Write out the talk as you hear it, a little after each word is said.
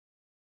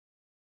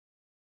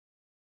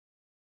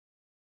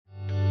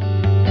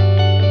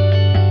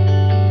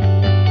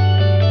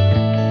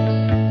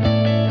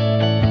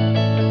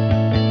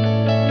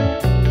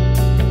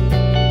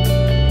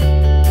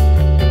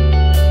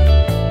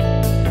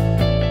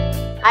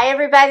Hi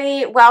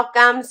everybody,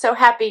 welcome. So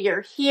happy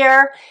you're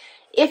here.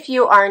 If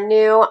you are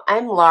new,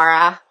 I'm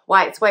Laura,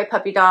 White's white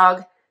puppy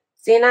dog.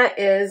 Zena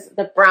is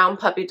the brown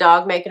puppy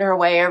dog making her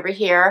way over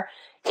here.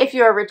 If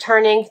you are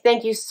returning,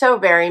 thank you so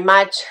very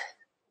much.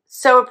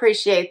 So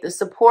appreciate the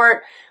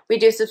support. We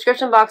do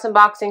subscription box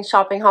unboxing,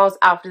 shopping hauls,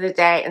 out for the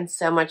day, and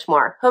so much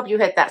more. Hope you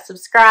hit that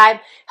subscribe.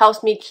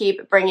 Helps me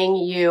keep bringing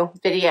you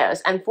videos.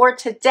 And for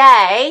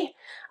today,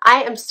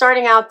 I am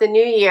starting out the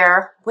new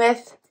year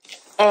with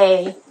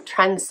a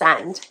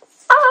Trendsend.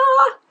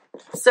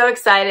 So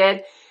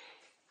excited.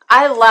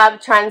 I love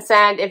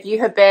Trendsend. If you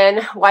have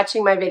been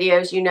watching my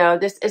videos, you know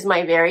this is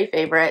my very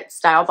favorite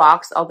style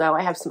box, although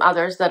I have some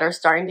others that are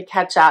starting to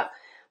catch up.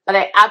 But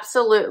I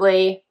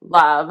absolutely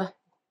love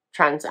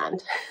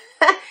Trendsend.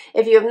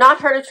 If you have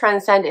not heard of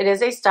Trendsend, it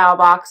is a style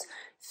box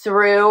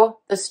through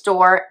the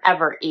store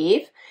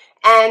Evereve.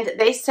 And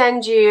they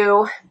send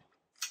you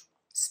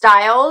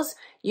styles,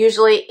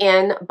 usually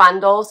in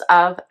bundles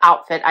of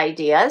outfit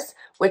ideas,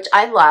 which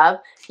I love.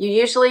 You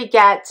usually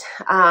get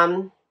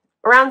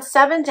around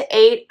 7 to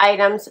 8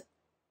 items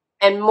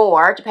and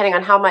more, depending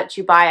on how much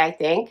you buy, I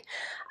think.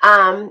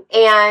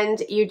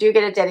 And you do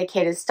get a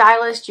dedicated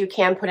stylist. You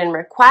can put in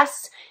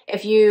requests.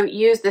 If you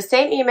use the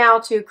same email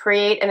to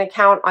create an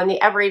account on the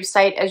Evereve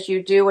site as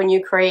you do when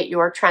you create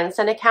your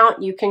Trendsend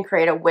account, you can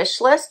create a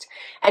wish list,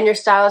 and your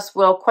stylist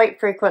will quite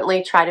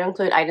frequently try to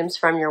include items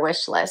from your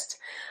wish list.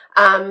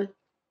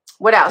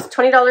 What else?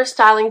 $20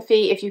 styling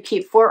fee. If you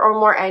keep 4 or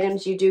more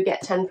items, you do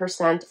get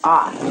 10%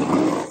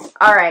 off.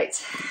 All right.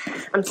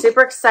 I'm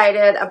super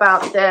excited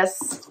about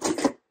this.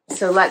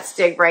 So let's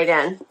dig right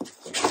in.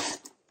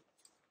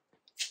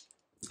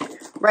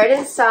 Right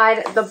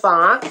inside the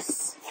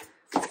box,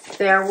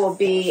 there will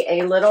be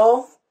a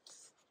little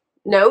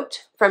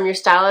note from your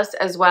stylist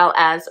as well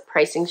as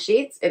pricing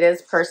sheets. It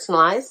is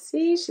personalized.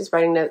 See, she's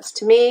writing notes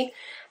to me.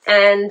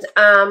 And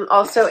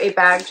also a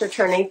bags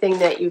returning thing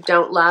that you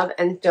don't love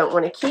and don't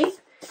want to keep.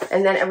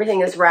 And then everything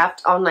is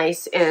wrapped all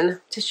nice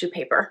in tissue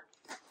paper.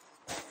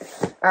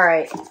 All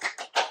right,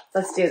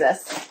 let's do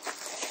this.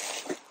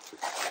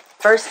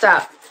 First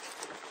up,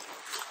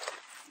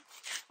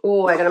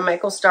 ooh, I got a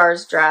Michael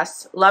Stars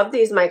dress. Love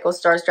these Michael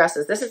Stars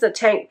dresses. This is a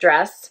tank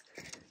dress.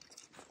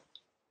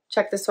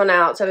 Check this one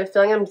out. So I have a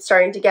feeling I'm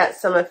starting to get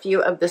a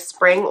few of the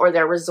spring or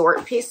their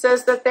resort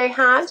pieces that they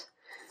had.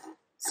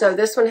 So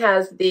this one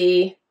has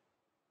the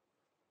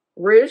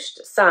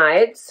ruched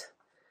sides.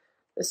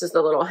 This is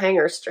the little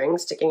hanger string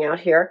sticking out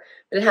here.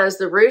 But it has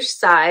the ruched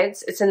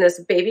sides. It's in this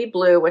baby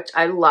blue, which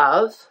I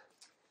love.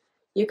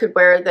 You could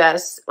wear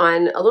this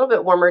on a little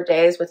bit warmer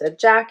days with a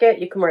jacket.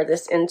 You can wear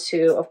this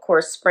into, of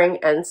course, spring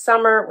and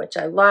summer, which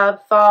I love,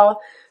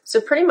 fall.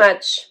 So pretty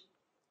much,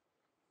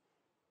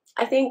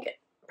 I think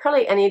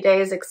probably any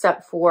days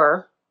except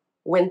for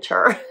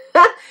winter.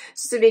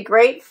 This would be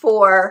great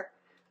for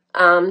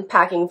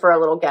packing for a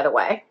little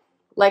getaway.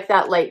 Like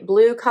that light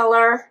blue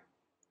color.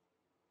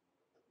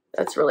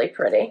 That's really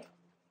pretty.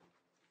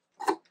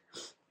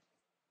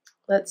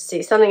 Let's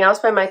see, something else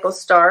by Michael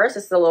Stars.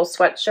 This is a little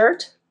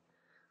sweatshirt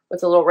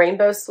with the little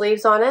rainbow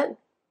sleeves on it.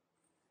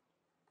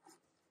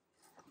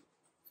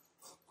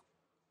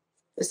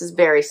 This is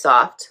very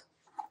soft,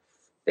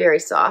 very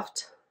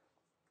soft.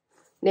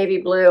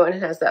 Navy blue, and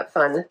it has that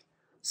fun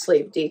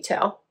sleeve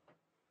detail.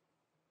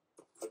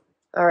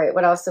 All right,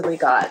 what else have we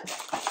got?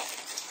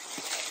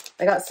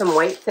 I got some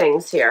white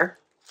things here.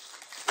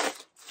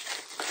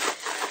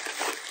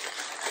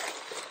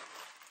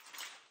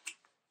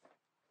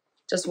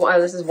 Just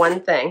one, this is one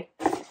thing.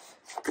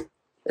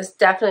 This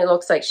definitely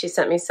looks like she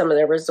sent me some of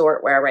their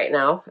resort wear right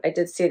now. I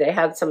did see they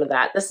had some of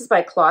that. This is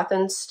by Cloth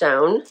and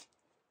Stone.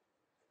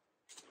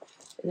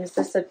 And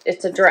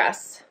it's a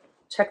dress.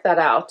 Check that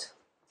out.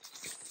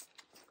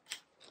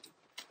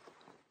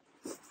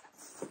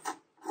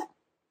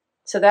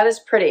 So that is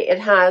pretty. It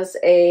has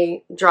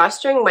a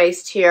drawstring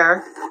waist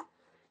here.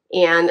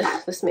 And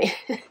this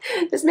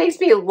makes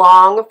me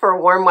long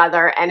for warm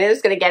weather, and it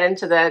is going to get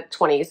into the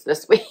 20s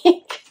this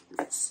week.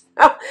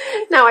 So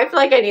now I feel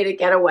like I need to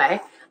get away.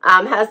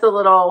 Has the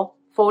little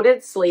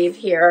folded sleeve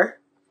here.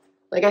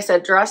 Like I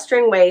said,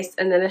 drawstring waist,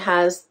 and then it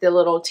has the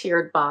little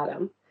tiered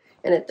bottom.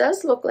 And it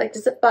does look like,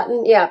 does it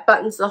button? Yeah, it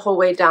buttons the whole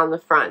way down the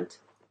front.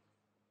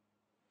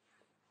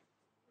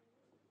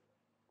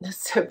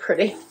 That's so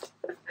pretty.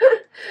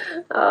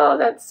 Oh,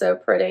 that's so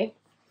pretty.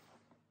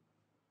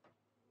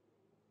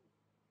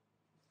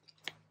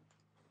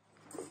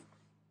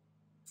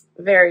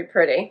 Very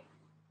pretty.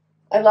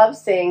 I love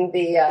seeing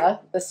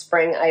the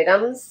spring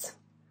items.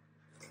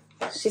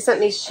 She sent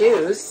me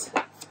shoes,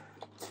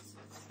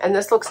 and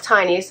this looks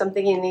tiny, so I'm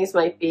thinking these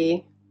might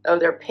be, oh,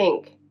 they're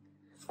pink.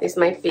 These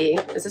might be,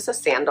 is this a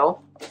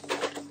sandal?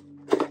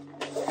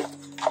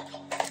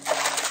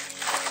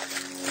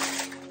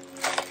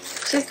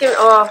 She's giving,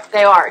 oh,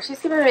 they are. She's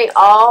giving me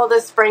all the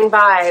spring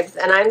vibes,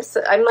 and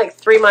I'm like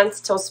 3 months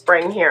till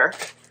spring here.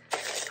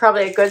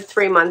 Probably a good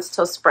 3 months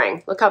till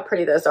spring. Look how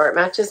pretty those are. It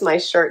matches my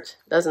shirt,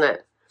 doesn't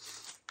it?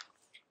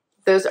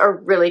 Those are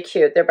really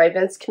cute. They're by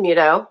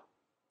Camuto.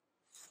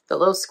 The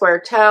little square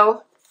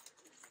toe,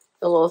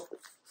 the little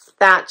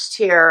thatched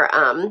here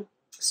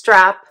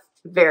strap.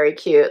 Very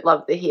cute.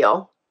 Love the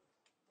heel.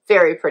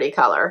 Very pretty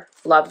color.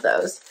 Love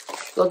those.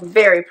 Look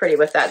very pretty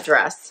with that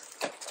dress.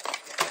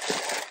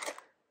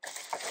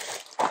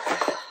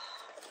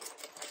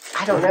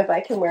 I don't know if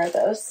I can wear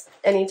those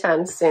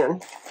anytime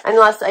soon,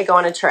 unless I go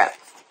on a trip.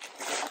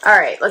 All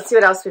right, let's see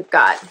what else we've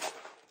got.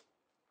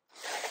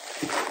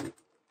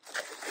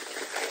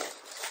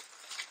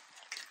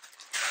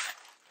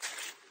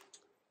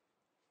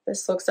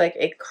 This looks like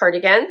a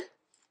cardigan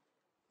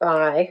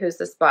by, who's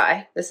this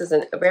by? This is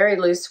a very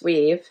loose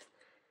weave.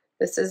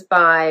 This is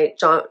by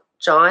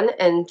John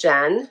and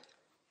Jenn.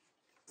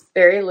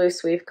 Very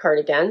loose weave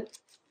cardigan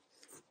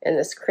in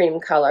this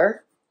cream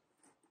color.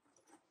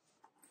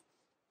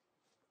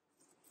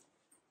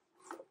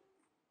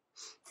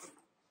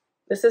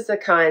 This is the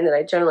kind that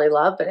I generally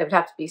love, but I would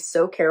have to be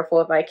so careful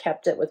if I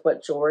kept it with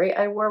what jewelry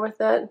I wore with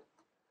it.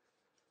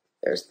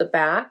 There's the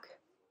back.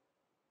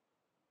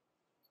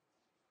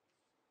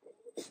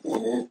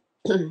 And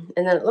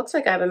then it looks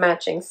like I have a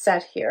matching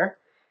set here.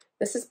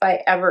 This is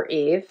by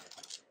Evereve,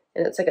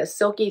 and it's like a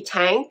silky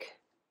tank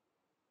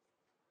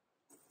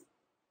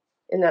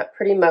in that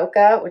pretty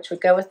mocha, which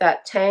would go with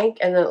that tank,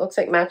 and then it looks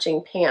like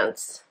matching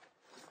pants.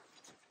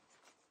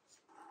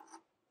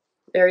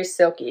 Very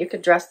silky. You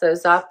could dress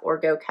those up or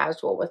go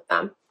casual with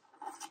them.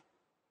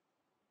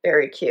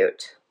 Very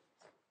cute.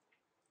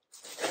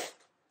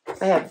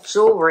 I have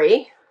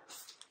jewelry.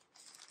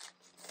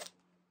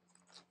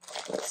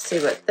 Let's see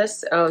what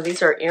this, oh,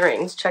 these are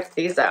earrings. Check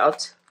these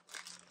out.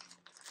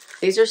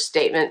 These are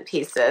statement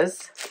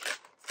pieces.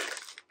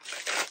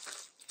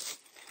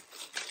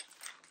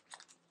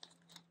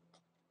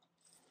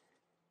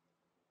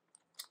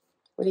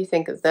 What do you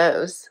think of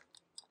those?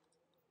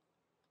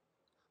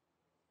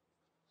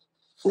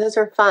 Those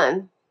are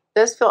fun.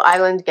 Those feel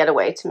island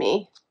getaway to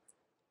me.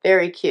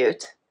 Very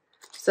cute.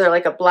 So they're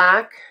like a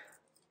black,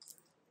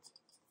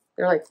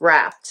 they're like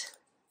wrapped.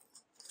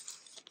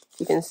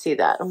 You can see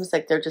that, almost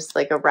like they're just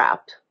like a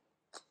wrap.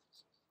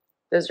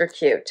 Those are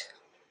cute.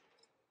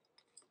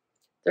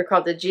 They're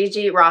called the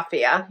Gigi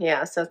Raffia.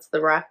 Yeah, so it's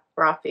the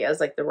Raffia is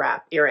like the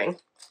wrap earring.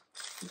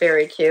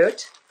 Very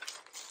cute.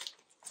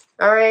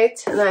 All right,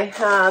 and I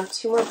have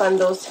 2 more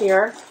bundles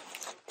here.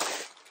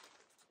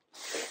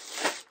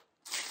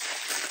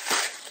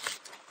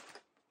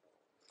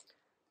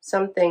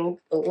 Something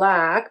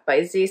black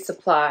by Z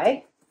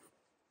Supply.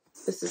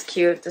 This is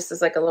cute. This is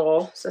like a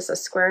little, is this a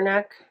square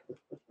neck?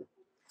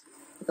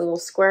 Like a little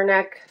square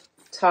neck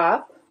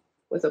top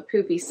with a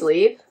poopy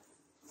sleeve.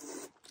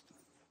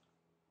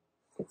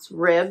 It's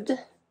ribbed.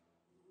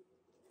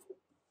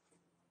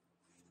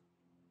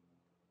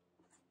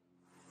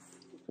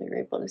 You're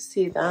able to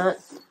see that.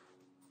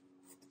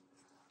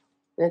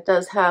 And it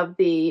does have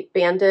the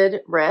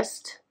banded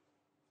wrist.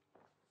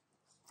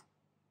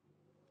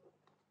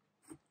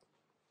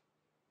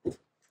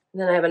 And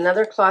then I have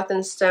another cloth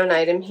and stone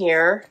item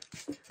here.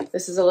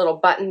 This is a little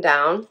button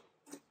down.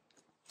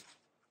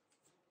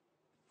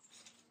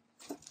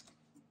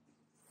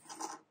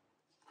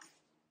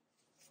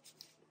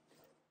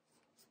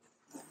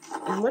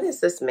 And what is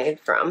this made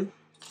from?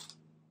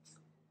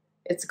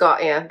 It's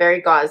gauze, yeah,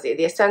 very gauzy.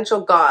 The Essential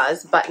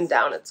Gauze button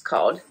down, it's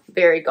called.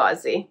 Very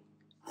gauzy.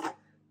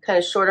 Kind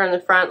of shorter in the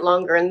front,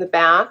 longer in the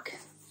back.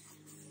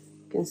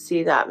 You can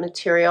see that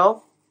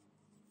material.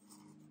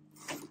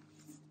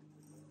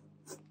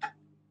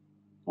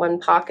 One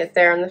pocket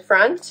there in the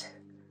front.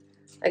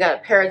 I got a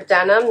pair of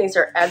denim. These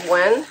are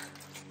Edwin.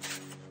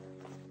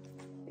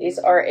 These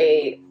are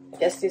I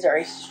guess these are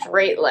a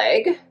straight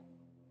leg.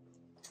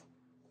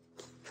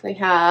 They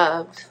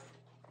have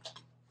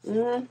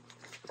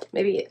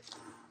maybe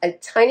a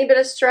tiny bit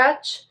of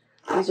stretch.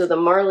 These are the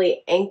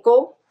Marli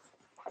ankle.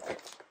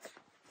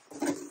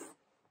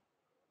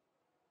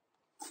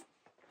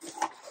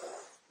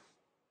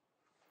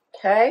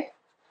 Okay.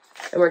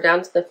 And we're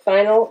down to the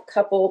final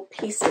couple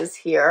pieces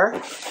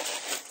here.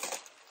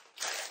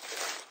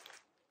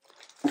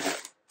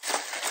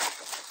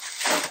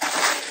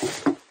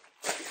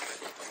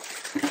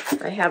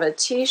 I have a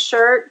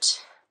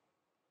t-shirt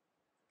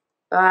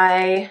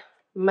by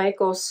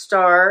Michael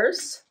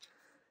Stars.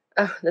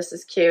 Oh, this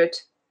is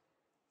cute.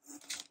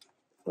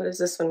 What is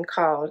this one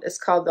called? It's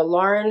called the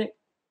Lauren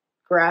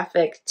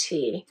Graphic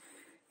Tee.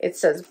 It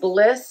says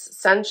bliss,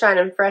 sunshine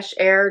and fresh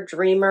air,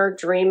 dreamer,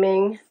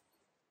 dreaming,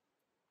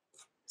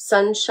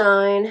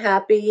 sunshine,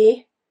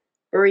 happy,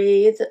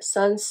 breathe,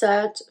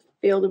 sunset,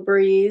 feel the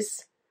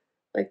breeze,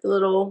 like the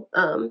little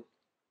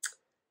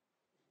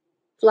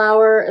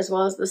flower as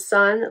well as the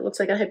sun. It looks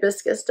like a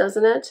hibiscus,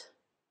 doesn't it?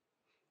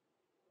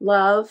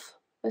 Love.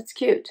 That's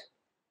cute.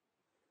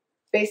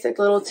 Basic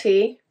little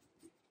tee.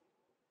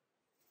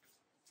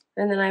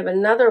 And then I have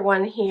another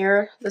one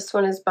here. This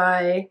one is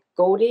by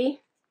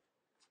Goldie.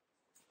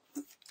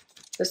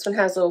 This one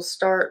has a little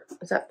star.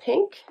 Is that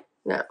pink?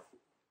 No.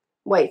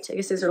 White. I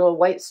guess these are little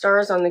white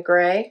stars on the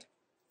gray.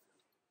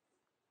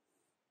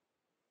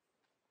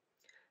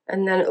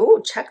 And then,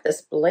 ooh, check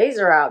this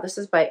blazer out. This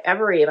is by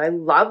Evereve. I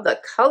love the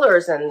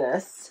colors in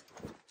this.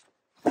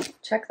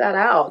 Check that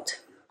out.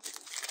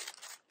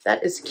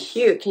 That is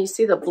cute. Can you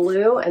see the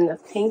blue and the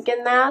pink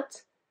in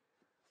that?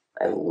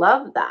 I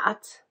love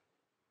that.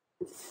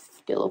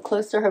 Get a little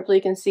closer. Hopefully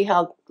you can see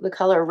how the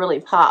color really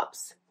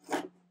pops.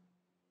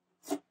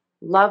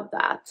 Love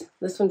that.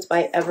 This one's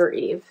by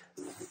Evereve.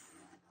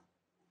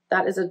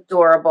 That is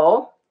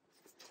adorable.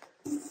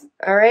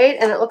 All right,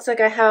 and it looks like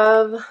I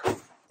have,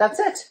 that's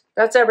it.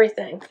 That's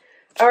everything.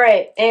 All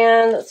right,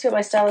 and let's see what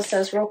my stylist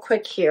says real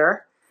quick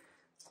here.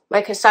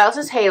 My stylist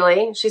is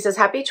Haley. She says,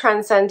 happy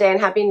Trendsend Day and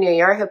Happy New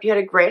Year. I hope you had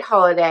a great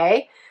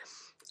holiday.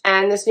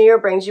 And this new year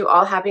brings you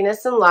all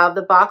happiness and love.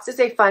 The box is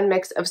a fun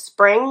mix of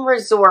spring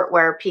resort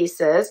wear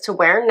pieces to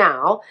wear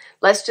now.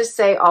 Let's just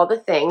say all the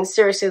things.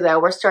 Seriously, though,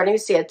 we're starting to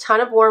see a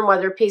ton of warm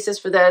weather pieces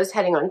for those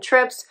heading on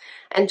trips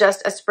and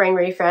just a spring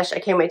refresh. I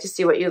can't wait to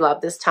see what you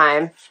love this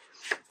time.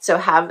 So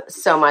have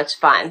so much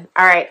fun.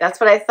 All right, that's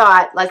what I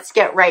thought. Let's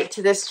get right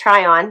to this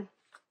try on.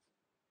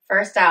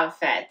 First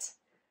outfit.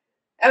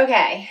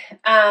 Okay,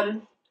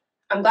 I'm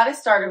glad I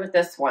started with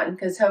this one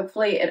because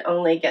hopefully it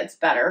only gets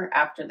better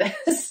after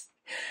this.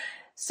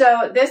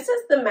 So this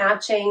is the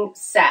matching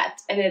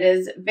set, and it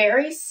is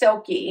very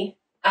silky,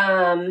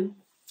 and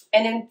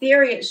in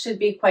theory it should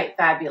be quite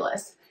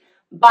fabulous,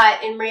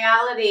 but in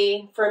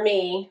reality for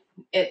me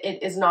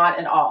it is not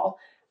at all.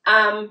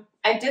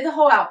 I did the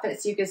whole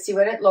outfit so you can see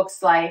what it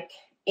looks like,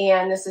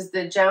 and this is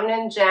the Joan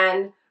and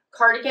Jenn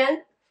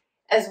cardigan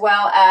as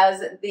well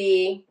as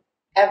the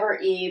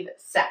Evereve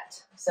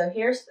set. So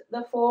here's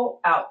the full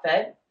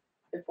outfit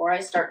before I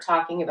start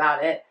talking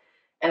about it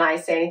and I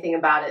say anything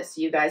about it so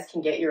you guys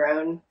can get your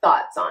own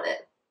thoughts on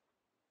it.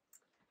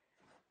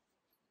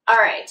 All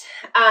right.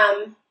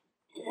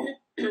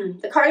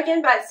 The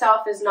cardigan by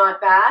itself is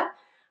not bad.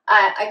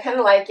 I kind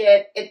of like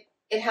it.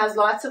 It has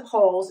lots of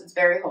holes. It's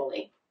very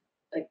holey,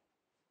 like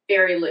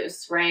very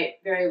loose, right?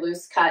 Very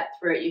loose cut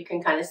through it. You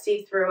can kind of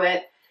see through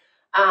it.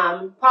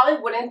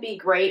 Probably wouldn't be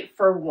great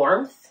for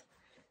warmth.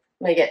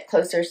 I'm going to get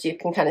closer so you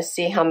can kind of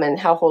see how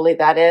holey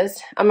that is.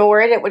 I'm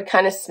worried it would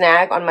kind of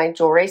snag on my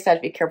jewelry, so I have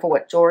to be careful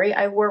what jewelry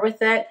I wore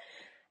with it.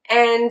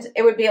 And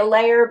it would be a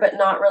layer, but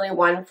not really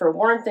one for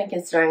warmth. And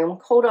considering I'm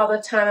cold all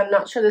the time, I'm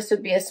not sure this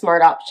would be a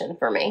smart option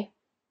for me.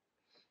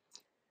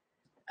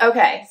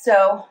 Okay,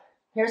 so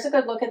here's a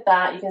good look at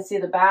that. You can see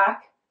the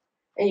back,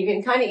 and you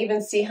can kind of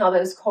even see how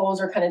those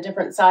holes are kind of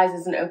different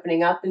sizes and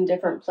opening up in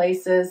different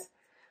places,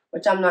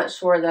 which I'm not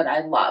sure that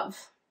I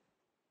love.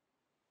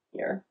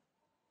 Here.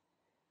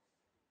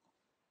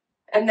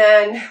 And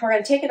then we're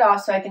going to take it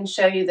off so I can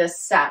show you this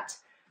set,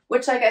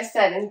 which, like I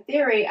said, in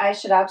theory, I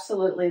should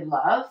absolutely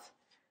love,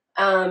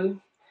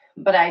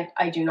 but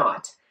I do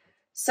not.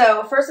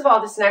 So first of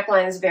all, this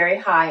neckline is very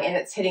high, and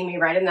it's hitting me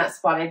right in that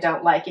spot I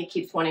don't like. It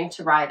keeps wanting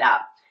to ride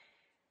up.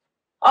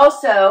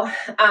 Also,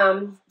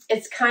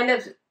 it's kind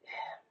of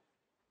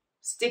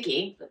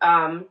sticky,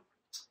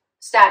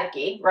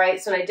 staticky,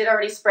 right? So I did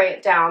already spray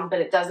it down,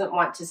 but it doesn't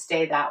want to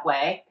stay that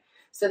way.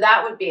 So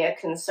that would be a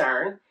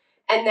concern.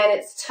 And then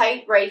it's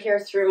tight right here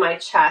through my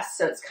chest,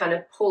 so it's kind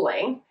of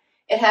pulling.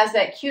 It has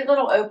that cute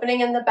little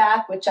opening in the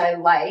back, which I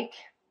like.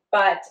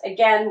 But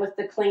again, with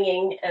the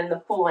clinging and the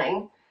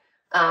pulling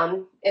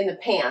in the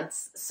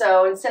pants.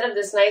 So instead of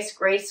this nice,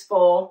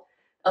 graceful,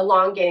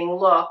 elongating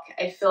look,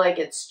 I feel like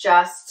it's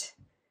just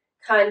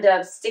kind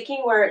of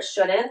sticking where it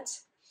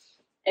shouldn't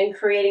and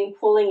creating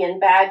pulling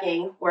and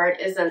bagging where it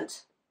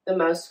isn't the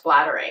most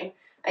flattering.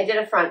 I did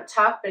a front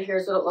tuck, but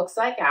here's what it looks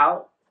like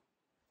out.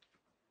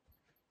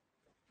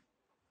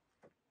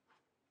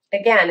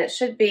 Again, it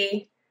should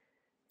be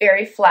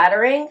very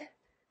flattering,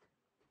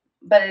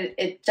 but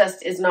it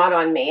just is not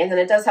on me. And then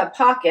it does have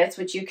pockets,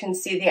 which you can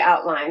see the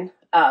outline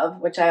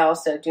of, which I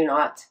also do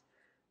not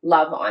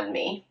love on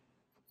me.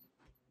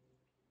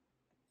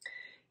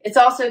 It's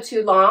also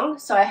too long,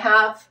 so I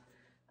have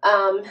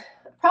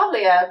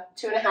probably a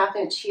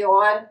 2.5-inch heel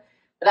on,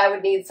 but I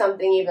would need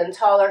something even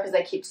taller because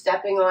I keep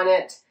stepping on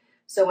it.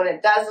 So when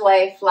it does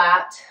lay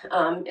flat,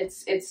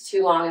 it's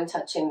too long and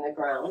touching the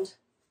ground.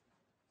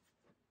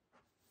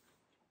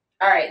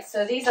 All right,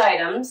 so these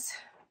items,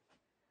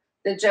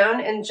 the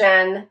Joan and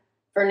Jenn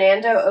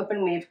Fernanda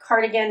open weave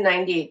cardigan,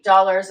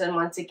 $98. And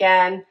once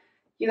again,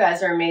 you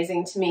guys are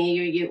amazing to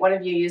me. One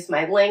of you used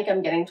my link.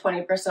 I'm getting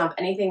 20% off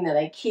anything that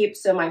I keep,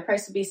 so my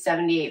price would be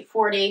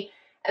 $78.40.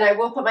 And I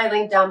will put my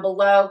link down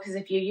below because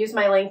if you use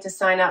my link to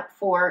sign up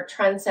for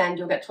Trendsend,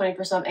 you'll get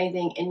 20% off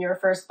anything in your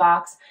first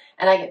box,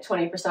 and I get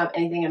 20% off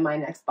anything in my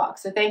next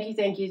box. So thank you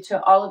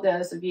to all of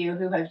those of you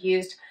who have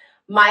used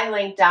my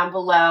link down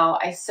below.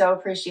 I so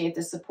appreciate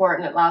the support,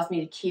 and it allows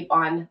me to keep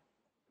on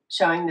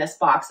showing this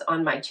box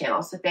on my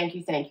channel. So thank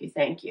you. For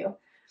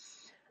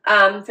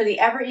the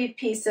Evereve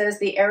pieces,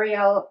 the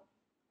Ariella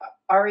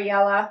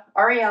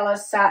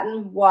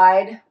satin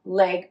wide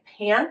leg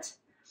pant.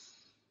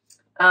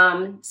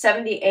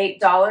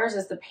 $78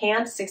 is the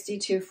pant,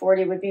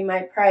 $62.40 would be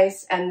my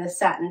price, and the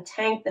satin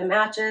tank that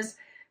matches,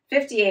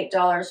 $58,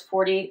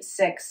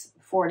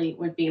 $46.40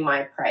 would be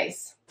my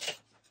price.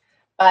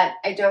 But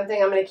I don't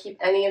think I'm going to keep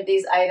any of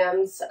these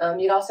items.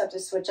 You'd also have to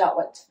switch out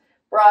what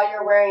bra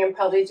you're wearing and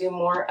probably do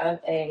more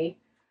of a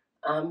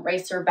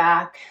racer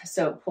back,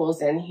 so it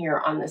pulls in here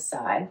on the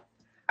side.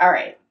 All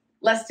right,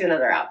 let's do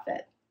another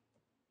outfit.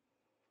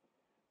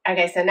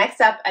 Okay, so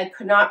next up, I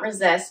could not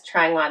resist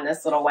trying on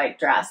this little white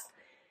dress.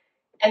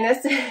 And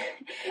this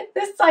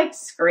like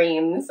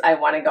screams, I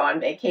want to go on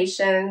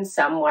vacation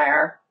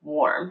somewhere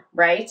warm,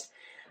 right?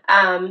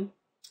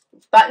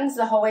 Buttons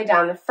the whole way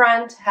down the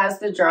front, has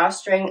the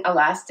drawstring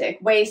elastic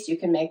waist. You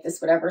can make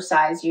this whatever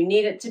size you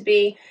need it to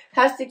be.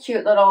 Has the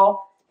cute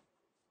little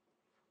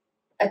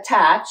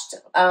attached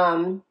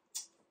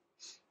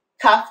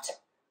cuffed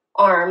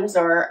arms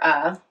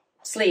or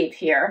sleeve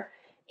here.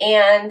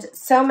 And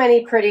so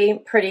many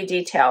pretty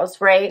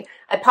details, right?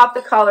 I popped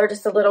the collar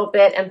just a little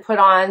bit and put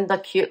on the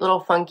cute little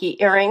funky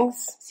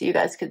earrings so you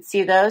guys could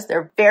see those.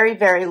 They're very,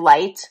 very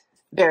light,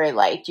 very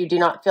light. You do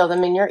not feel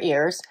them in your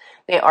ears.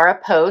 They are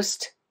a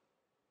post.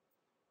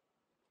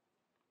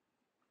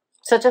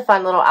 Such a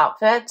fun little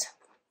outfit.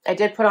 I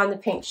did put on the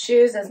pink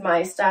shoes as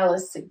my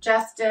stylist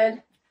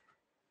suggested.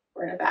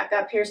 We're going to back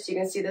up here so you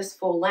can see this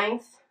full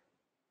length.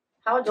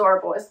 How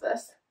adorable is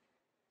this?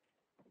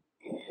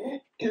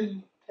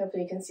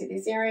 Hopefully you can see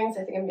these earrings.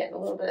 I think I'm getting a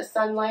little bit of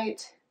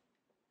sunlight.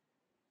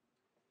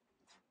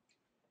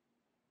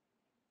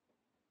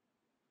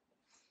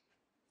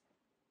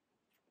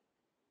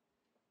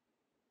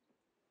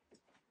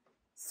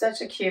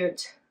 Such a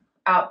cute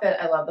outfit.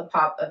 I love the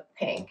pop of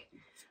pink.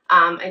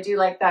 I do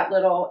like that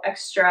little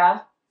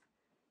extra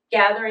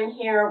gathering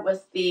here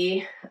with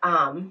the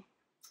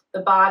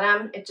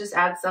bottom. It just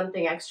adds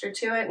something extra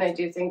to it, and I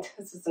do think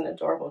this is an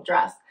adorable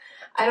dress.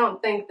 I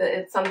don't think that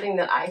it's something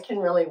that I can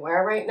really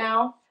wear right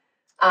now.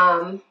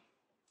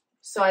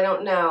 So I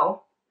don't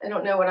know. I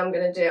don't know what I'm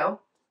going to do.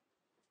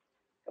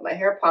 Got my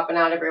hair popping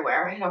out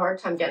everywhere. I had a hard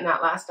time getting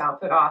that last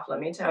outfit off, let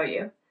me tell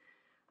you.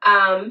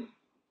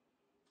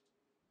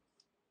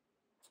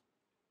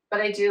 But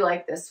I do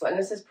like this one.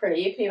 This is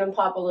pretty. You can even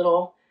pop a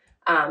little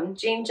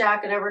jean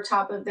jacket over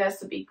top of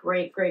this. Would be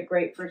great, great,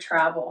 great for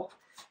travel.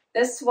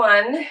 This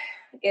one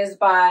is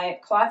by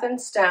Cloth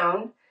 &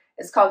 Stone.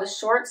 It's called a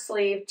short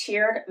sleeve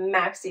tiered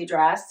maxi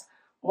dress.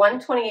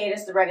 $128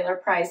 is the regular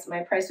price.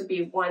 My price would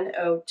be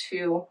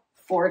 $102.40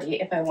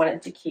 if I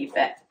wanted to keep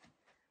it.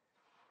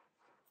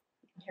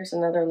 Here's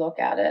another look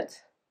at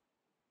it.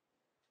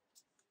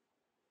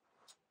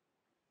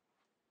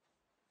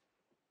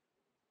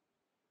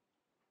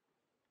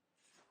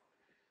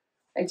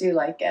 I do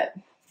like it.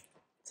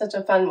 Such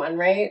a fun one,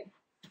 right?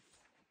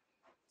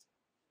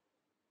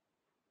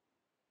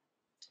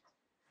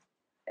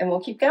 And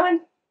we'll keep going.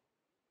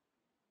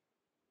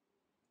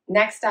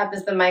 Next up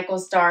is the Michael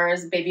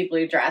Stars baby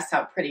blue dress.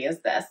 How pretty is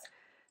this?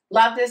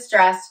 Love this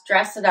dress.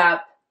 Dress it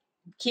up.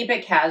 Keep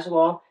it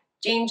casual.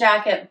 Jean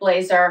jacket,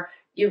 blazer.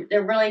 You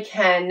really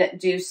can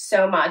do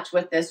so much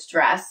with this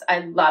dress.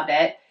 I love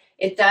it.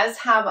 It does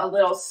have a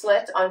little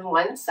slit on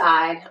one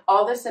side.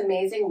 All this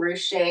amazing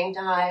ruching to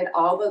hide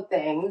all the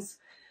things.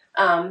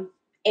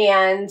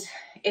 And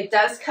it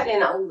does cut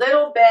in a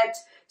little bit.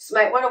 So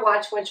you might want to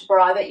watch which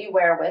bra that you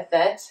wear with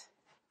it.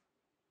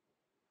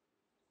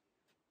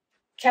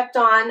 Kept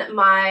on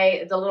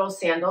the little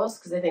sandals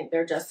because I think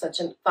they're just such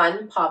a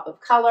fun pop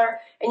of color.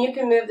 And you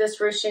can move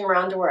this ruching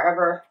around to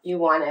wherever you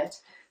want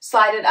it.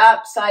 Slide it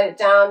up, slide it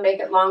down, make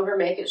it longer,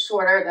 make it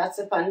shorter. That's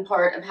the fun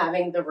part of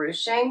having the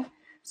ruching.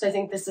 So I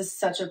think this is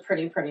such a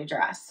pretty, pretty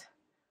dress.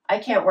 I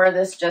can't wear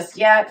this just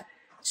yet.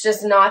 It's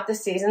just not the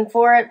season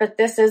for it, but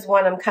this is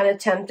one I'm kind of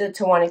tempted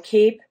to want to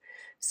keep.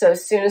 So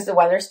as soon as the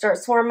weather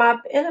starts to warm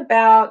up in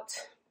about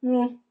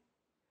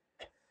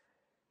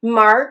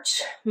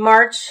March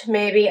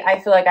maybe, I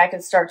feel like I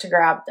could start to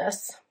grab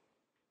this.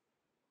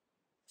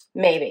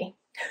 Maybe.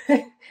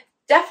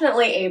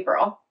 Definitely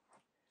April.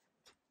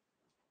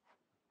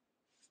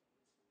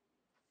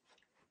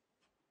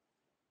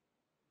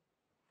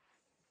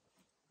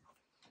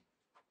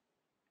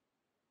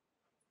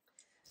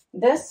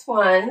 This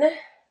one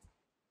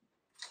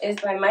is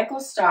by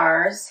Michael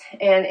Stars,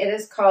 and it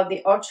is called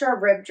the Ultra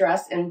Rib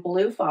Dress in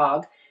Blue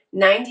Fog.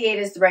 $98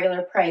 is the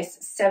regular price.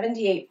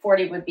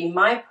 $78.40 would be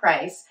my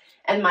price.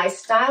 And my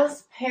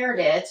stylist paired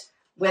it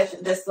with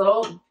this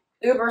little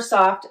uber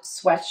soft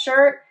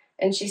sweatshirt,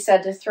 and she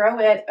said to throw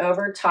it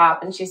over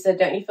top. And she said,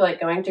 don't you feel like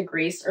going to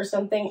Greece or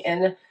something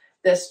in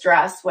this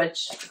dress,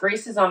 which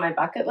Greece is on my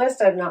bucket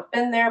list. I've not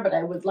been there, but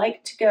I would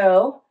like to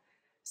go.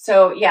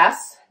 So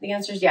yes, the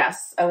answer is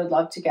yes, I would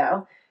love to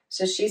go.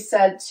 So she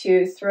said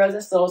to throw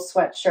this little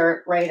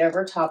sweatshirt right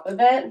over top of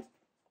it,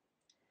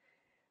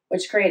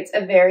 which creates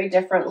a very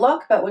different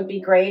look, but would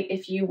be great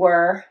if you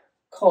were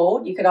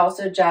cold. You could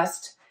also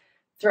just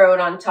throw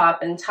it on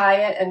top and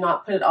tie it and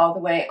not put it all the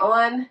way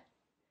on.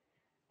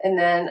 And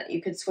then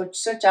you could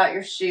switch out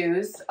your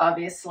shoes,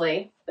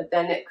 obviously, but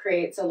then it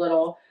creates a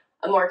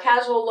more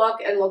casual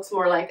look and looks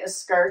more like a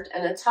skirt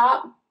and a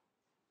top.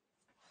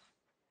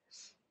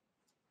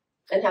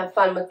 And have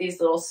fun with these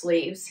little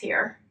sleeves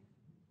here.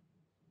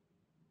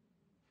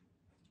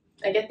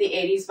 I get the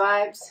 80s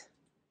vibes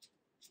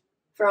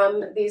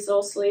from these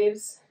little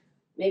sleeves.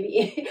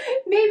 Maybe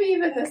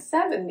even the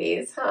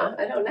 70s, huh?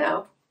 I don't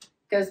know.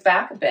 Goes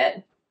back a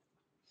bit.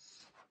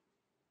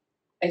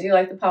 I do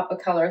like the pop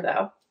of color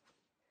though.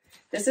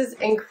 This is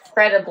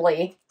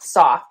incredibly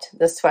soft,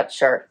 this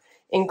sweatshirt.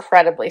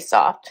 Incredibly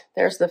soft.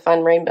 There's the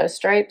fun rainbow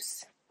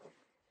stripes.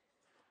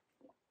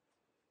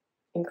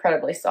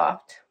 Incredibly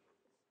soft.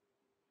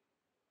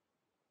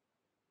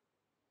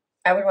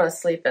 I would want to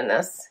sleep in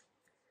this.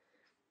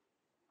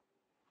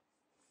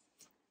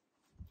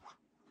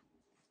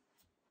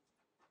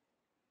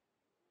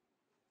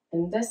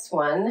 And this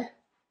one,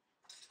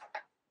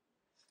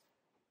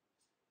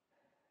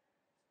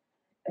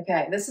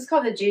 okay, this is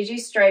called the Gigi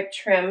Stripe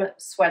Trim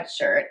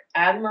Sweatshirt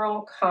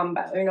Admiral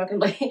Combo. You're not gonna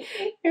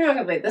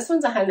believe this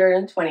one's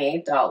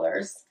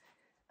 $128.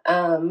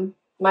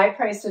 My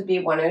price would be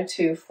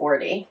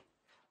 $102.40.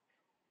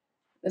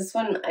 This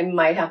one I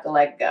might have to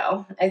let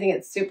go. I think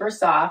it's super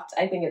soft.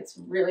 I think it's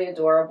really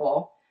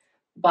adorable,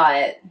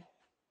 but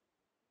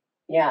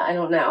yeah, I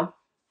don't know.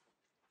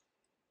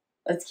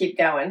 Let's keep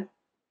going.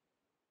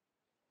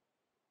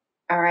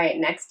 All right,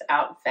 next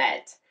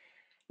outfit.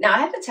 Now I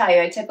have to tell you,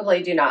 I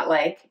typically do not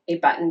like a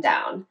button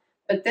down,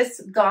 but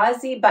this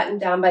gauzy button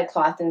down by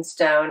Cloth &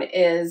 Stone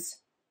is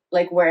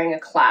like wearing a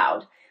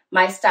cloud.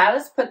 My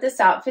stylist put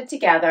this outfit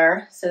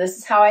together, so this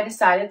is how I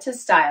decided to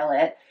style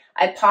it.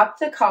 I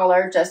popped the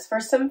collar just for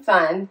some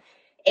fun,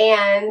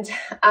 and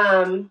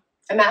I'm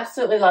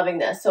absolutely loving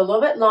this. So a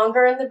little bit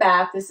longer in the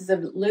back. This is a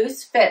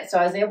loose fit, so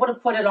I was able to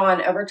put it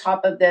on over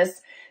top of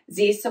this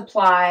Z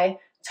Supply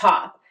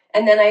top.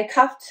 And then I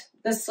cuffed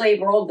the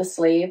sleeve, rolled the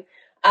sleeve,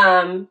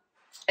 and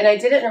I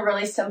did it in a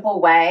really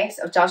simple way,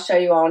 which I'll show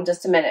you all in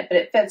just a minute, but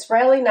it fits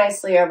really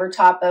nicely over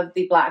top of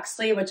the black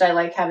sleeve, which I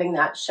like having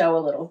that show a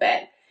little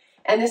bit.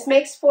 And this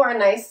makes for a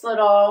nice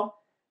little,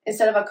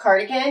 instead of a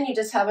cardigan, you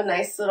just have a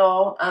nice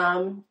little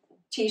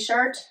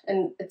t-shirt,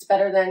 and it's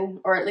better than,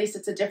 or at least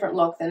it's a different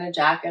look than a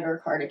jacket or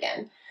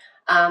cardigan.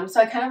 So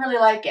I kind of really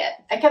like it.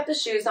 I kept the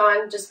shoes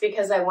on just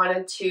because I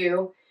wanted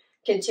to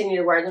continue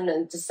to wear them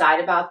and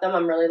decide about them.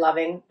 I'm really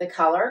loving the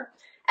color.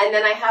 And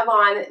then I have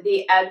on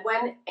the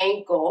Edwin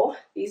ankle.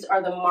 These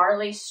are the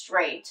Marli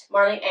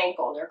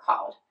ankle, they're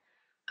called.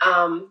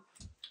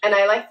 And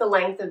I like the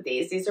length of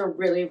these. These are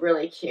really,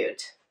 really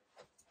cute.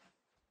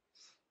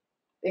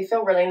 They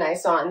feel really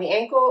nice on. The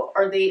ankle,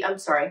 or the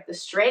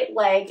straight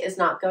leg is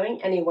not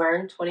going anywhere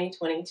in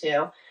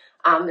 2022.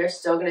 They're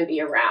still going to be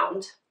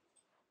around.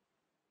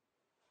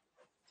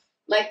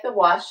 Like the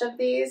wash of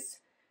these.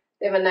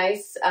 They have a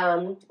nice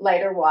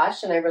lighter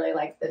wash, and I really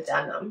like the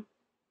denim.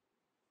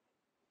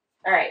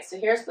 All right, so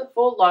here's the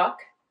full look.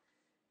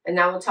 And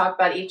now we'll talk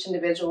about each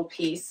individual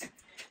piece.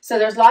 So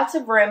there's lots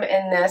of room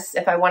in this.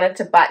 If I wanted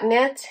to button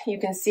it, you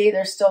can see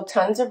there's still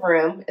tons of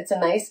room. It's a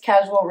nice,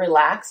 casual,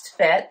 relaxed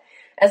fit.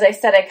 As I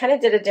said, I kind of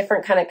did a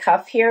different kind of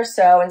cuff here.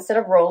 So instead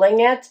of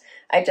rolling it,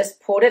 I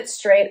just pulled it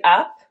straight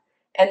up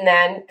and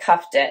then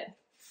cuffed it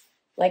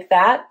like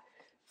that.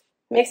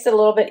 Makes it a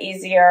little bit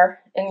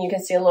easier, and you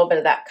can see a little bit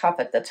of that cuff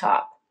at the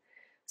top.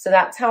 So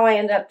that's how I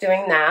end up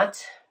doing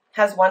that.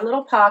 Has one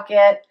little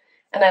pocket,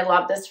 and I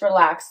love this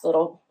relaxed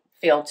little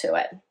feel to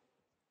it.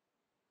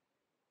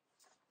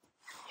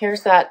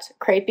 Here's that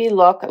crepey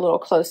look a little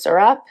closer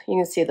up. You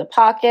can see the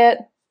pocket.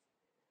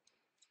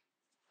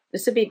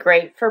 This would be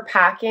great for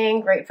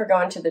packing, great for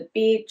going to the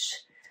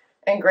beach,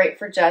 and great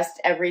for just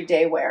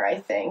everyday wear, I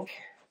think.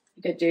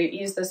 You could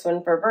use this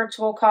one for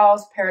virtual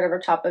calls, pair it over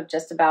top of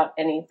just about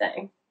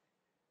anything.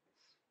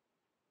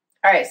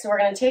 All right, so we're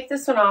going to take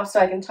this one off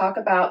so I can talk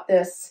about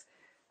this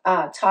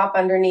top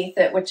underneath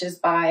it, which is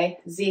by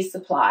Z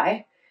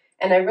Supply.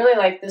 And I really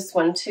like this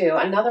one too.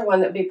 Another one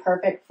that would be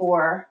perfect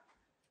for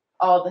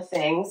all the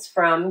things,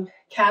 from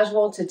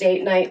casual to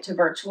date night to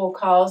virtual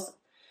calls,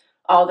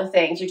 all the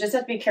things. You just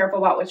have to be careful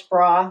about which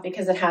bra,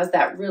 because it has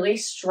that really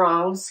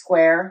strong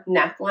square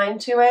neckline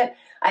to it.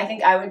 I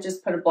think I would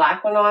just put a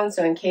black one on,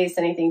 so in case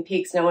anything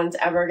peaks, no one's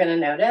ever going to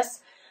notice.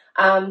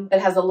 It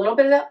has a little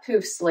bit of that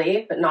poof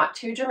sleeve, but not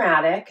too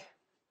dramatic.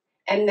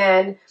 And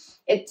then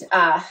it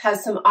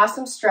has some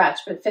awesome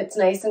stretch, but fits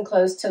nice and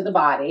close to the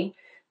body.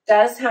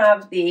 Does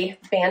have the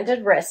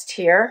banded wrist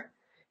here,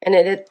 and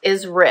it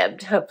is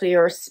ribbed. Hopefully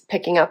you're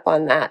picking up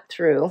on that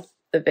through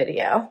the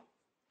video.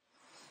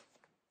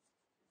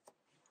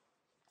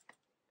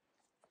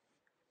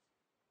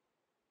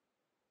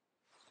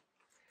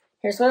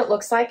 Here's what it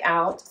looks like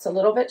out. It's a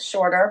little bit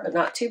shorter, but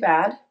not too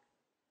bad.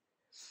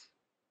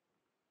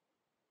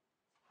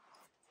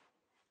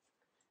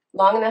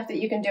 Long enough that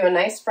you can do a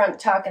nice front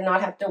tuck and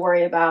not have to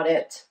worry about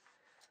it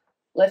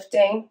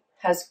lifting.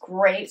 Has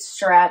great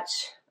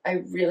stretch.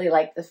 I really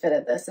like the fit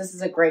of this. This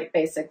is a great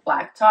basic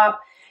black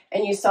top.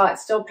 And you saw it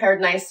still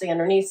paired nicely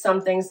underneath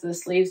something, so the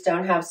sleeves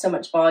don't have so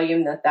much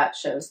volume that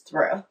shows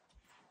through.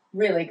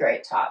 Really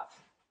great top.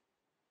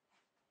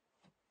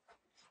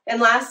 And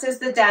last is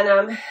the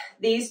denim.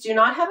 These do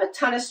not have a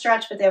ton of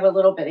stretch, but they have a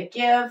little bit of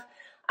give.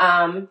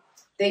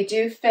 They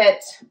do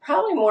fit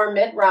probably more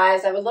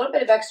mid-rise. I have a little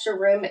bit of extra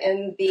room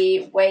in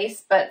the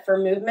waist, but for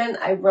movement,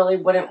 I really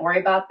wouldn't worry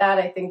about that.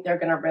 I think they're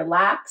going to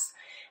relax.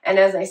 And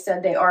as I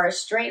said, they are a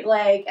straight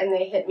leg, and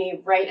they hit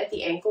me right at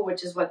the ankle,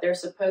 which is what they're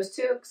supposed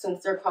to,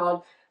 since they're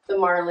called the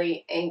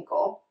Marli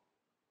ankle.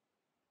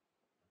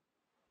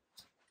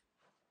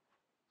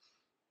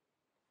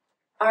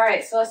 All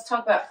right, so let's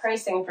talk about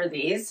pricing for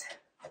these.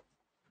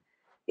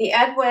 The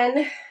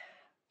Edwin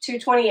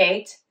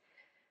 228,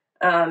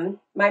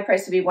 my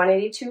price would be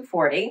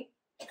 $182.40.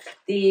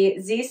 The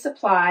Z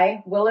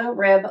Supply Willow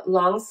Rib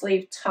Long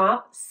Sleeve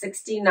Top,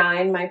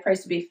 $69. My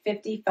price would be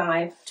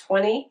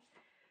 $55.20.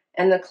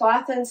 And the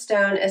Cloth and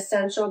Stone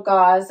Essential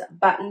Gauze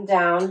Button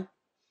Down,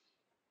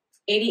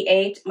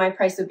 $88. My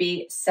price would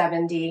be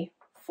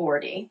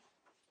 $70.40.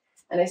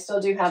 And I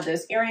still do have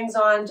those earrings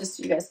on, just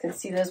so you guys can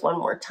see those one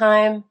more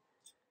time.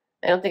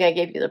 I don't think I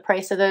gave you the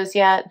price of those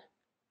yet.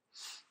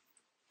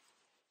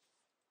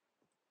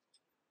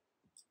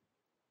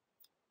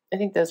 I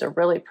think those are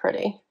really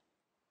pretty.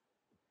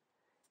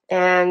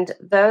 And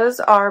those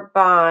are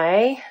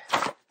by,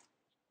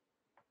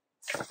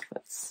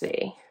 let's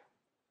see.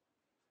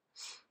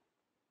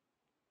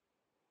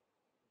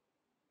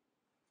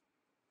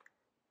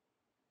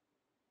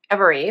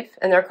 Evereve,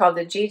 and they're called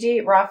the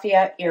Gigi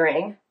Raffia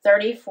earring,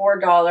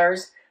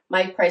 $34.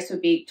 My price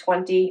would be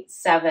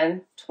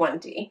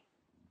 $27.20.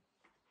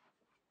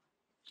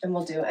 And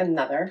we'll do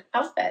another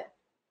outfit.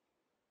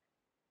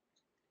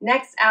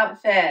 Next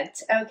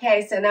outfit.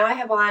 Okay, so now I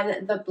have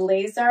on the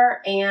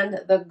blazer and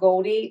the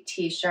Goldie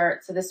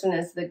t-shirt. So this one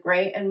is the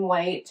gray and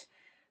white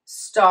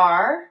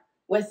star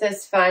with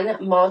this fun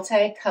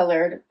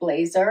multicolored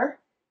blazer.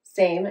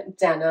 Same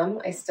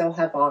denim I still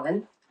have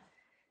on.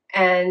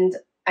 And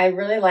I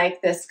really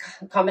like this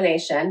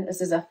combination.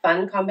 This is a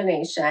fun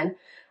combination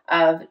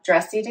of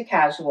dressy to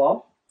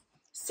casual.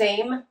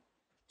 Same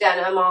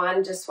denim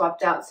on, just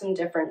swapped out some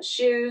different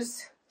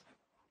shoes.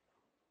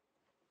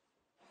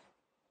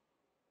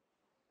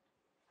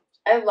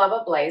 I love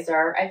a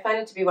blazer. I find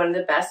it to be one of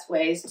the best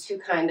ways to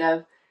kind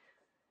of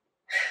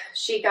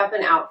chic up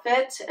an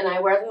outfit, and I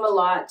wear them a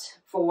lot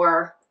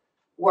for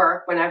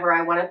work whenever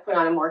I want to put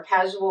on a more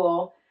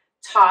casual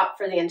top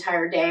for the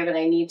entire day, but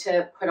I need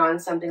to put on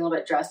something a little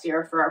bit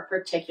dressier for a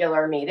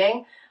particular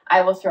meeting.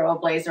 I will throw a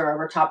blazer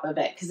over top of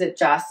it because it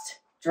just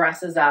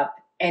dresses up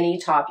any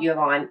top you have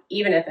on.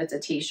 Even if it's a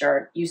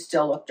t-shirt, you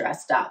still look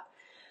dressed up.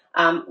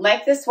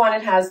 Like this one,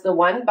 it has the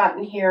one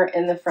button here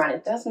in the front.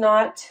 It does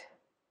not,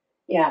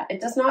 it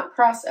does not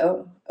cross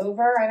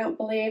over, I don't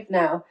believe.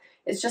 No,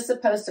 it's just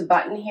supposed to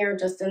button here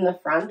just in the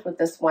front with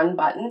this one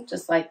button,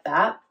 just like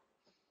that.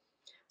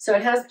 So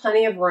it has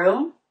plenty of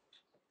room.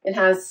 It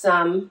has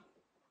some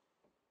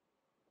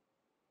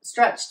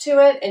stretch to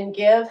it, and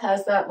give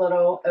has that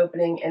little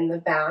opening in the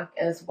back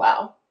as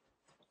well.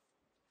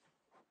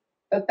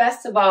 But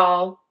best of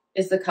all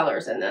is the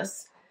colors in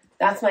this.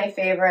 That's my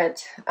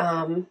favorite.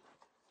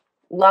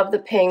 Love the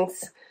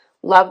pinks,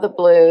 love the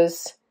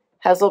blues.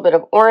 Has a little bit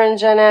of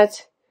orange in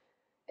it,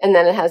 and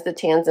then it has the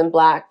tans and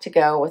black to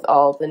go with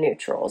all the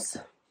neutrals.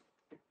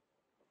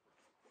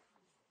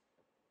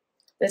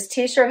 This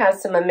t-shirt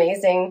has some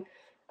amazing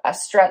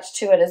stretch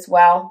to it as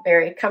well.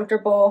 Very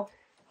comfortable.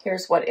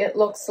 Here's what it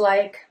looks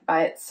like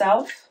by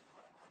itself.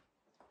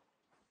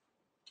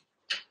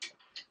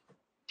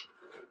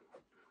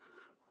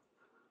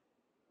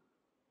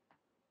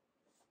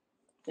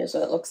 Here's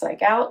what it looks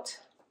like out. So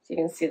you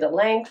can see the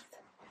length.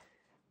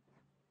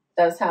 It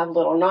does have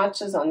little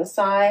notches on the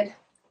side.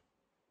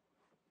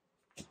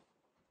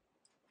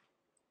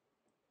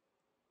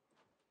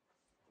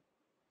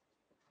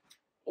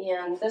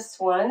 And this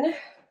one,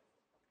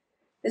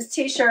 this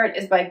t-shirt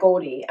is by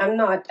Goldie. I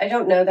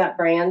don't know that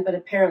brand, but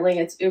apparently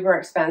it's uber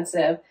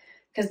expensive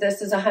because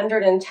this is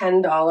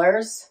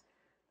 $110.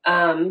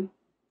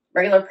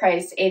 Regular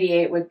price,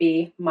 $88 would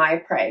be my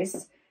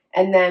price.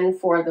 And then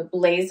for the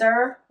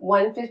blazer,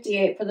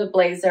 $158 for the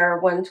blazer,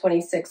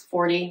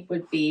 $126.40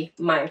 would be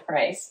my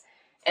price.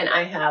 And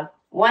I have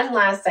one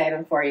last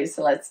item for you,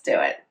 so let's do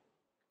it.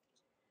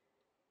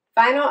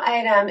 Final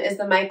item is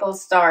the Michael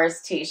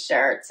Stars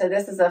t-shirt. So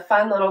this is a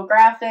fun little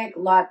graphic,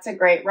 lots of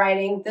great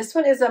writing. This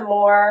one is a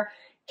more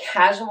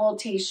casual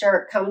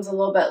t-shirt, comes a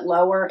little bit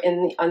lower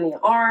on the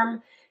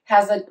arm,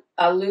 has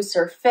a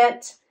looser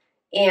fit,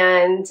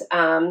 and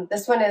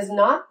this one is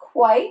not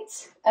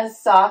quite as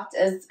soft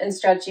and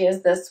stretchy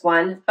as this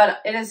one,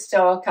 but it is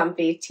still a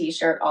comfy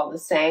t-shirt all the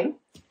same.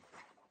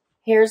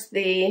 Here's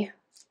the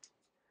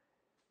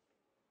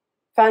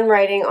fun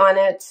writing on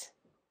it.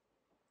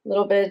 A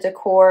little bit of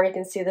decor. You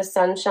can see the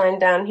sunshine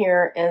down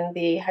here and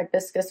the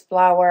hibiscus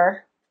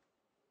flower.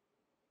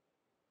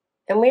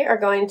 And we are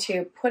going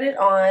to put it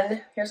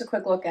on, here's a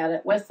quick look at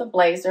it, with the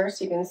blazer,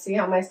 so you can see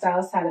how my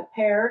stylist had it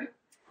paired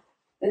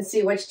and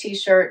see which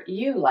t-shirt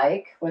you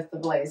like with the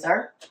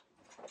blazer.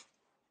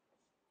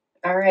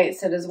 All right,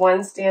 so does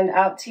one stand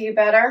out to you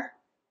better?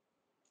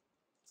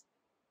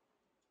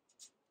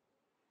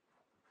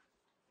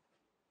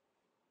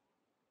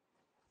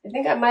 I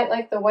think I might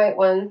like the white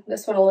one,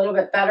 this one a little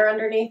bit better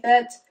underneath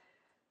it.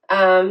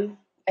 I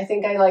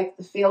think I like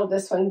the feel of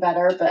this one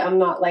better, but I'm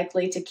not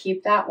likely to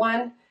keep that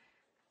one.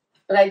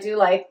 But I do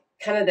like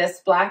kind of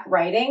this black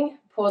writing,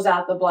 pulls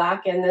out the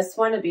black in this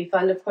one. It'd be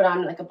fun to put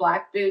on like a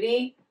black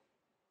bootie,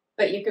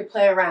 but you could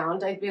play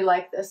around. I'd be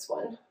like this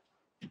one.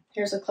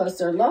 Here's a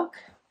closer look.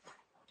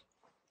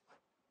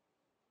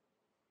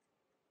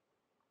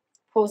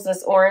 Pulls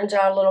this orange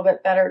out a little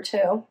bit better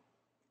too.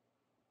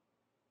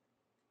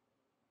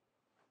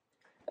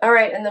 All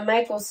right, and the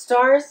Michael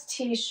Stars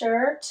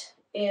t-shirt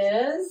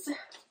is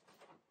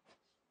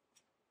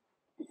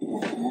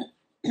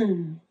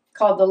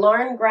called the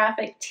Lauren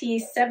Graphic Tee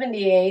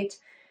 78,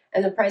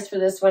 and the price for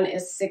this one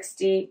is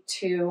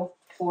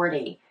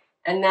 $62.40.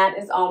 And that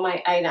is all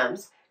my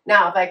items.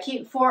 Now, if I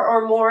keep 4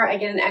 or more, I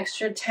get an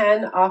extra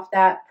 10 off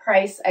that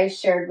price I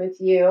shared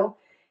with you.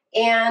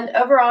 And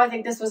overall, I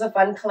think this was a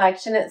fun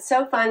collection. It's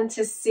so fun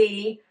to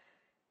see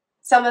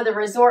some of the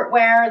resort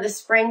wear, the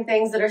spring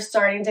things that are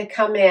starting to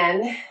come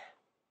in.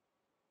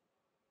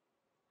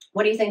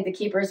 What do you think the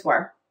keepers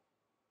were?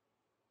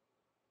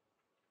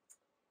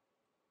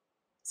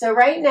 So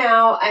right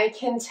now, I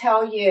can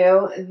tell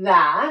you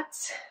that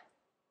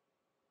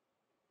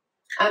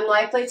I'm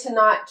likely to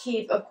not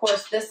keep, of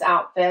course, this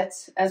outfit,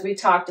 as we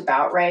talked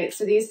about, right?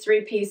 So these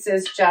 3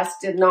 pieces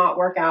just did not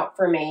work out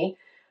for me.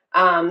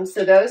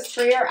 So those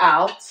 3 are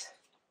out.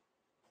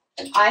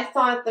 I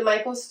thought the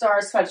Michael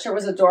Stars sweatshirt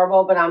was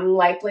adorable, but I'm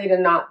likely to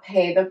not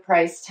pay the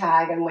price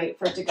tag and wait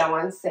for it to go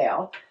on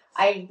sale.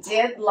 I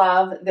did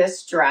love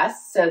this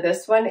dress, so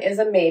this one is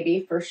a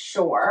maybe for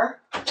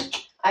sure.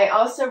 I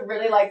also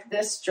really like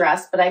this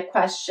dress, but I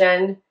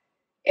question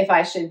if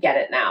I should get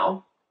it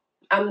now.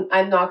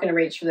 I'm not going to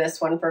reach for this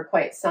one for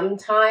quite some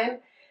time.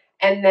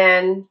 And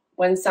then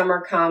when summer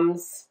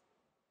comes,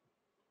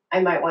 I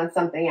might want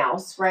something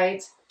else,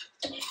 right?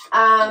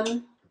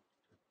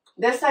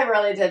 This I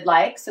really did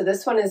like. So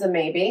this one is a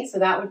maybe. So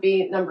that would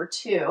be number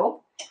 2.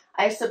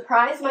 I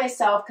surprised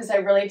myself because I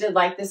really did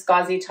like this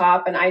gauzy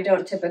top, and I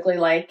don't typically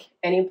like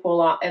any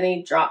pull off,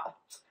 any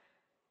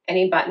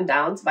button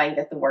downs, if I can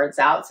get the words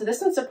out. So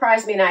this one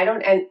surprised me, and I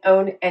don't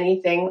own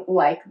anything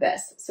like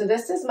this. So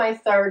this is my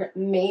 3rd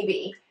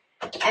maybe.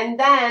 And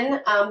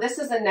then this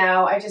is a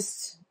no.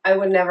 I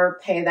would never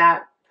pay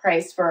that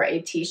price for a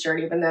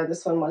t-shirt, even though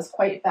this one was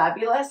quite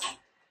fabulous.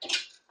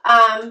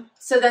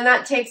 So then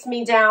that takes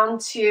me down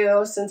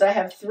to, since I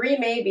have 3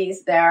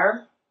 maybes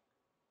there,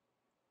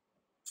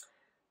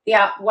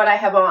 yeah, what I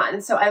have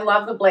on. So I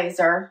love the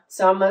blazer.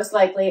 So most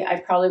likely I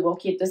probably will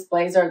keep this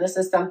blazer. This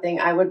is something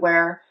I would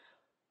wear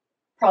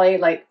probably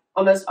like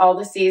almost all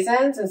the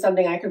seasons, and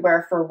something I could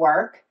wear for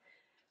work.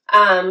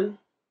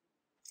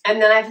 And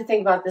then I have to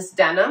think about this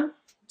denim.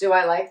 Do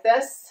I like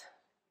this?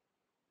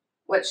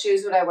 What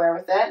shoes would I wear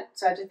with it?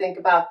 So I have to think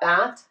about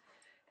that.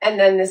 And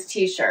then this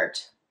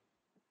t-shirt.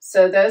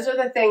 So those are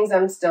the things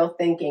I'm still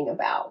thinking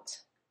about.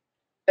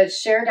 But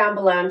share down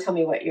below and tell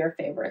me what your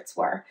favorites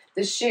were.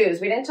 The shoes.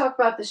 We didn't talk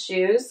about the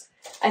shoes.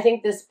 I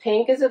think this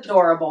pink is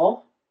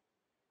adorable,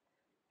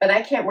 but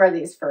I can't wear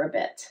these for a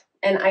bit.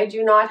 And I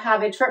do not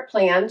have a trip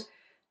planned.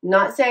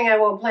 Not saying I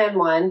won't plan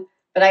one,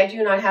 but I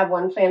do not have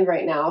one planned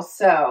right now.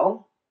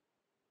 So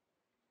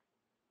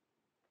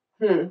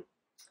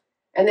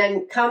And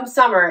then come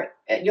summer,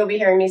 you'll be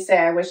hearing me say,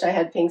 I wish I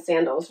had pink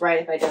sandals,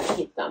 right, if I don't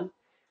keep them.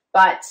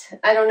 But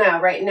I don't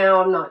know. Right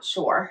now, I'm not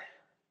sure.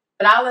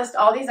 But I'll list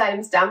all these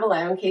items down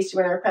below in case you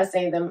want to request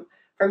any of them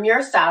from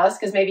your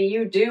stylist, because maybe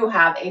you do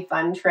have a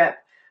fun trip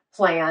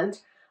planned.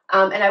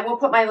 And I will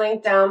put my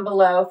link down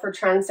below for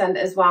Trendsend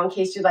as well in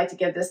case you'd like to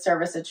give this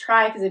service a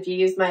try, because if you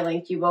use my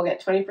link, you will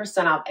get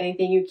 20% off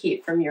anything you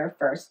keep from your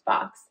first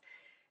box.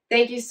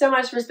 Thank you so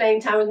much for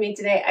spending time with me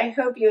today. I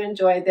hope you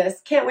enjoyed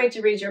this. Can't wait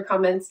to read your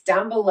comments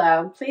down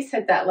below. Please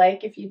hit that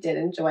like if you did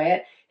enjoy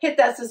it. Hit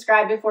that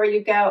subscribe before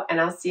you go,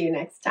 and I'll see you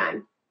next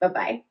time.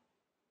 Bye-bye.